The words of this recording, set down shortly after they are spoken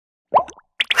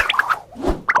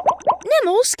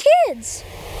Nimalz Kidz.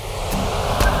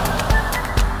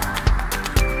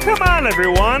 Come on,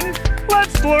 everyone.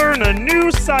 Let's learn a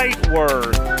new sight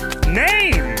word.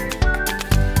 Name.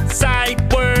 Sight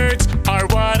words are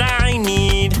what I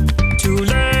need to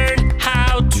learn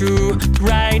how to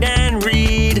write and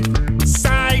read.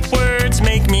 Sight words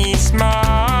make me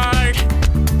smart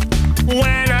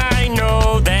when I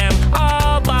know them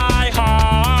all by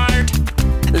heart.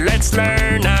 Let's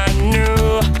learn a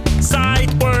new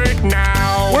sight word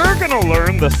now. We're gonna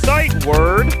learn the sight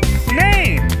word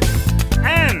name.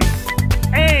 N-A-M-E.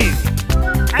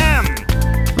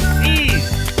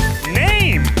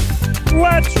 Name.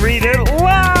 Let's read it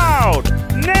loud.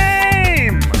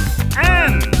 Name.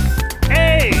 N-A-M-E.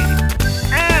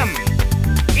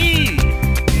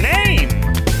 Name.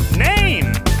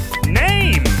 Name.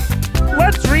 Name.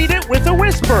 Let's read it with a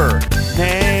whisper.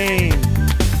 Name.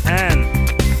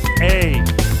 N-A-M-E.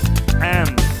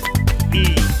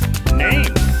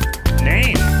 Name.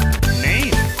 Name.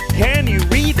 Name. Can you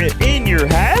read it in your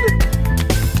head?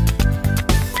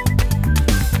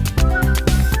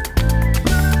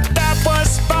 That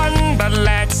was fun, but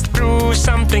let's do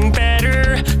something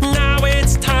better. Now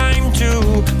it's time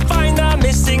to find the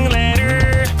missing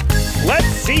letter. Let's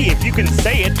see if you can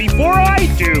say it before I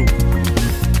do.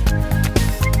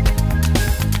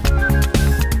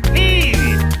 E.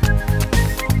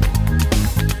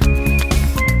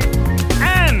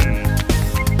 N.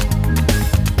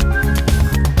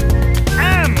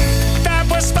 M. That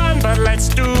was fun, but let's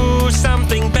do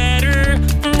something better.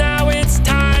 Now it's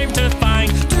time to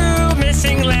find two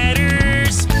missing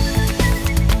letters.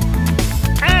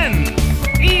 N.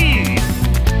 E.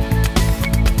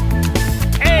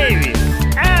 A.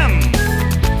 M.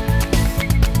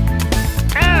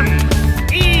 M.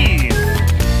 E.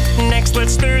 Next,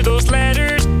 let's stir those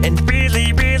letters and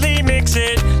really, really mix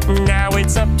it. Now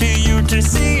it's up to you to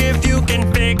see if you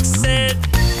can fix it.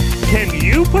 Can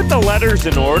you put the letters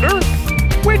in order?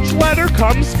 Which letter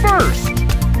comes first?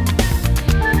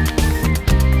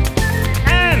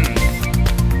 N.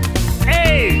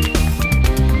 A.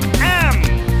 M.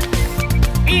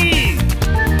 E.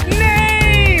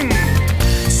 Name.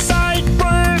 Sight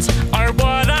words are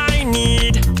what I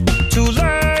need to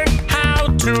learn how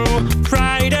to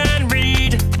write and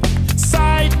read.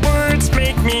 Sight words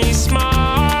make me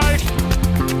smart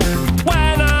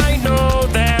when I know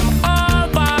them all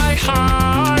by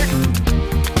heart.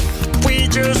 We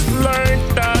just learned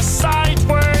the sight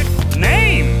word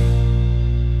Name.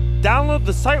 Download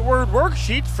the sight word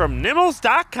worksheets from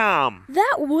Nimalz.com.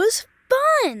 That was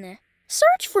fun.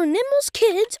 Search for Nimalz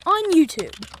Kidz on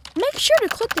YouTube. Make sure to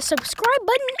click the subscribe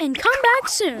button and come back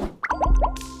soon.